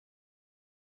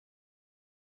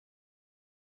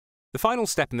The final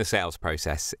step in the sales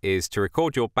process is to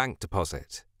record your bank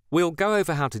deposit. We'll go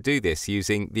over how to do this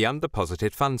using the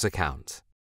undeposited funds account.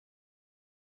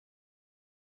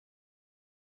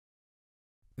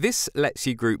 This lets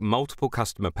you group multiple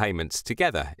customer payments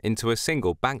together into a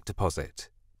single bank deposit.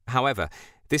 However,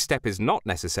 this step is not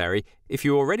necessary if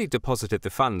you already deposited the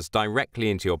funds directly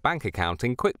into your bank account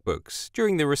in QuickBooks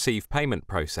during the receive payment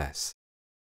process.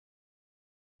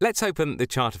 Let's open the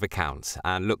chart of accounts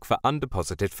and look for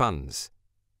undeposited funds.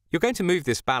 You're going to move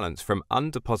this balance from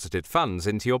undeposited funds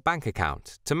into your bank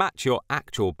account to match your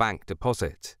actual bank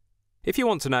deposit. If you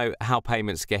want to know how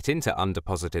payments get into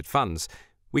undeposited funds,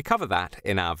 we cover that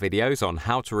in our videos on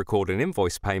how to record an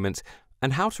invoice payment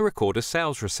and how to record a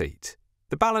sales receipt.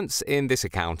 The balance in this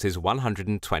account is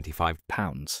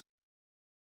 £125.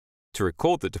 To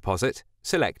record the deposit,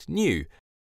 select New,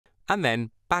 and then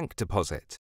Bank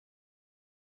Deposit.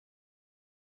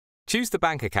 Choose the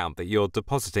bank account that you're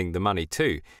depositing the money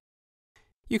to.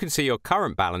 You can see your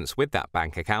current balance with that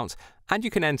bank account, and you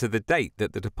can enter the date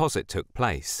that the deposit took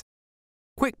place.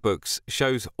 QuickBooks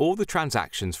shows all the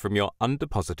transactions from your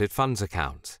undeposited funds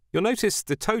account. You'll notice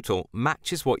the total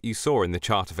matches what you saw in the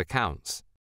chart of accounts.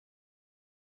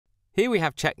 Here we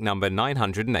have cheque number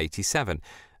 987,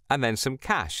 and then some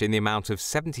cash in the amount of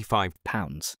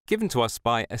 £75 given to us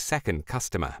by a second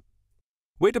customer.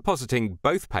 We're depositing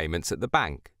both payments at the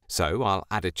bank, so I'll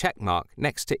add a check mark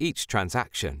next to each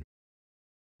transaction.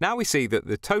 Now we see that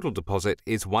the total deposit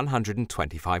is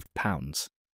 £125.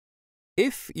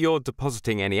 If you're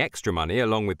depositing any extra money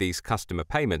along with these customer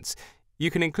payments, you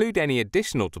can include any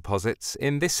additional deposits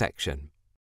in this section.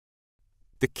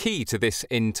 The key to this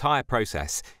entire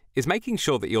process is making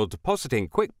sure that your deposit in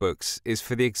QuickBooks is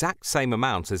for the exact same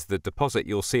amount as the deposit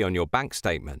you'll see on your bank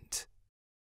statement.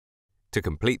 To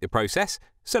complete the process,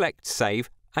 select Save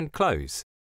and Close.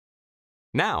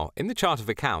 Now, in the chart of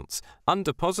accounts,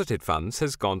 undeposited funds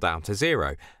has gone down to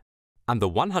zero, and the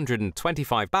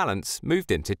 £125 balance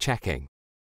moved into checking.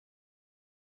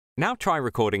 Now try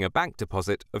recording a bank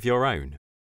deposit of your own.